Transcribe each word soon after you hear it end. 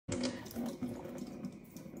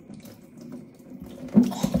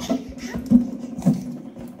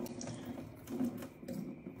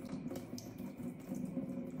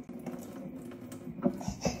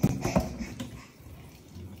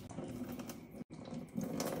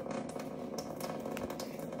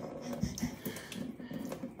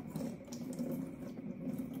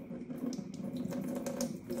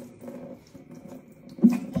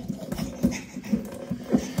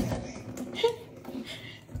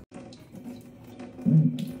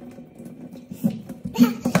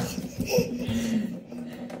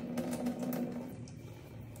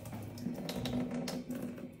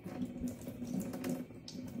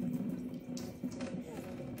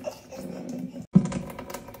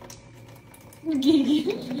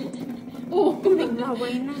Gigil. Oh,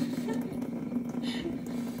 naglaway na.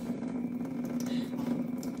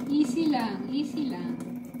 Easy lang, easy lang.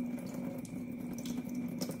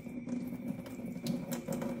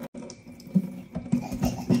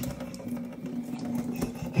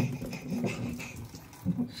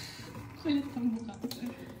 Kulit ang mukha.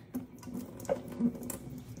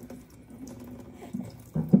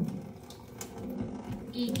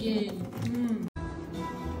 Gigil.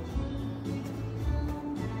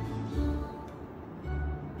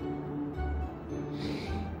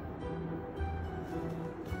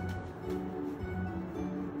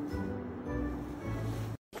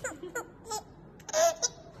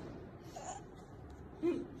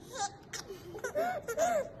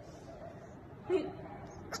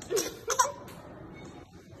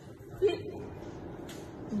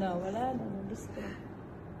 No, wala na. Nabis ko.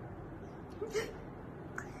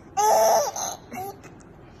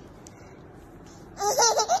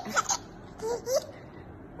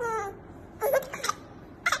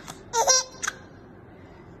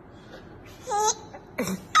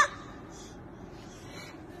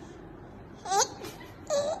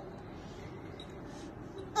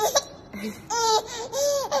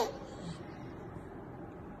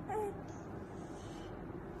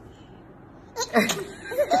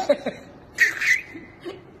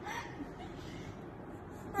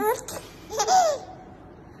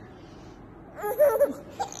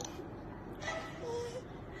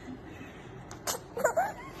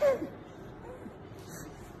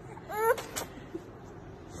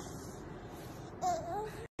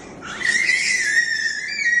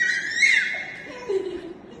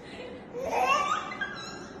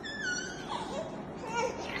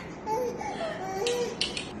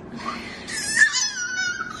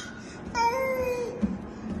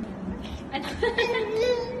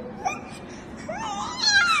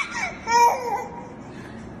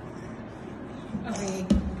 Okay,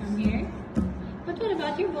 come here. But what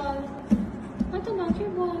about your ball? What about your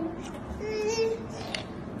ball?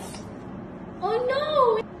 Oh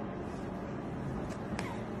no!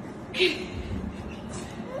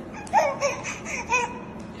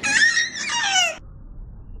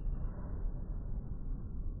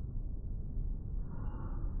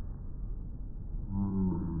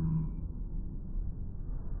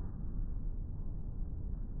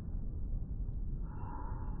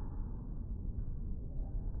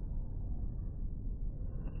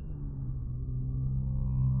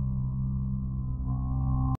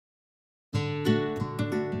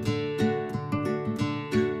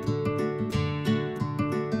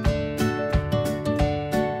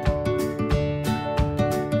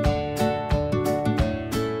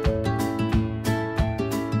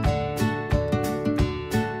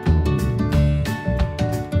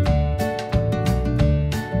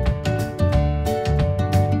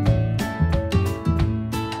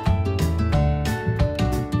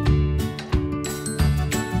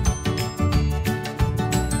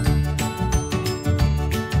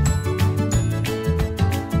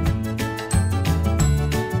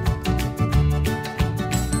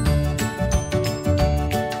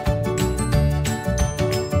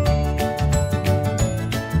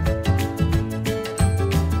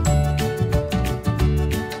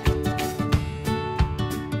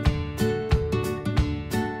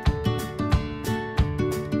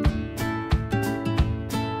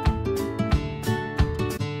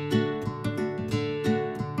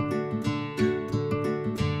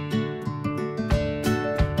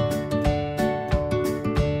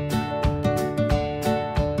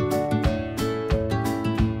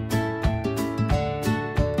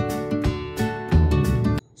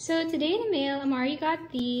 So today in the mail, Amari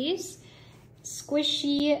got these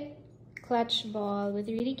squishy clutch ball with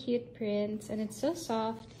really cute prints, and it's so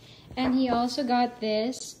soft. And he also got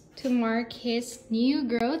this to mark his new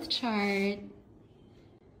growth chart.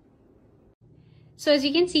 So as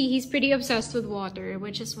you can see, he's pretty obsessed with water,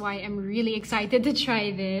 which is why I'm really excited to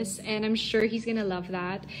try this, and I'm sure he's gonna love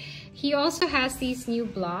that. He also has these new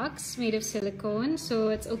blocks made of silicone, so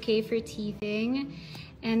it's okay for teething.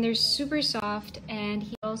 And they're super soft, and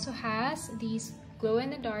he also has these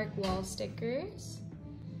glow-in-the-dark wall stickers.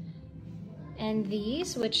 And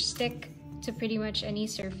these, which stick to pretty much any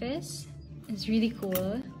surface. It's really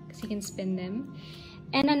cool, because you can spin them.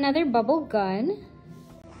 And another bubble gun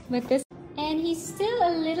with this. And he's still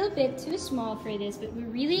a little bit too small for this, but we're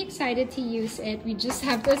really excited to use it. We just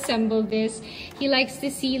have to assemble this. He likes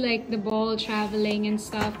to see like the ball traveling and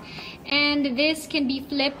stuff. And this can be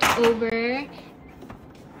flipped over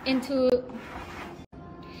into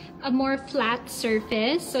a more flat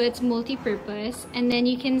surface, so it's multi-purpose, and then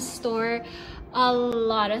you can store a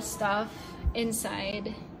lot of stuff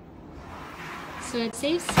inside. So it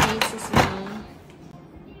saves space as well.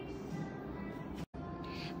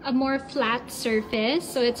 A more flat surface,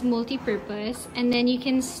 so it's multi-purpose, and then you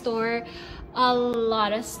can store a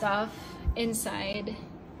lot of stuff inside.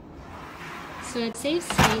 So it saves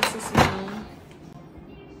space as well.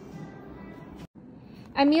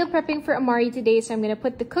 I'm meal prepping for Amari today, so I'm going to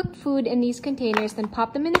put the cooked food in these containers, then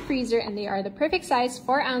pop them in the freezer, and they are the perfect size,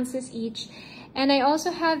 4 ounces each. And I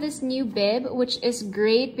also have this new bib, which is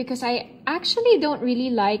great because I actually don't really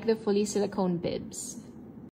like the fully silicone bibs.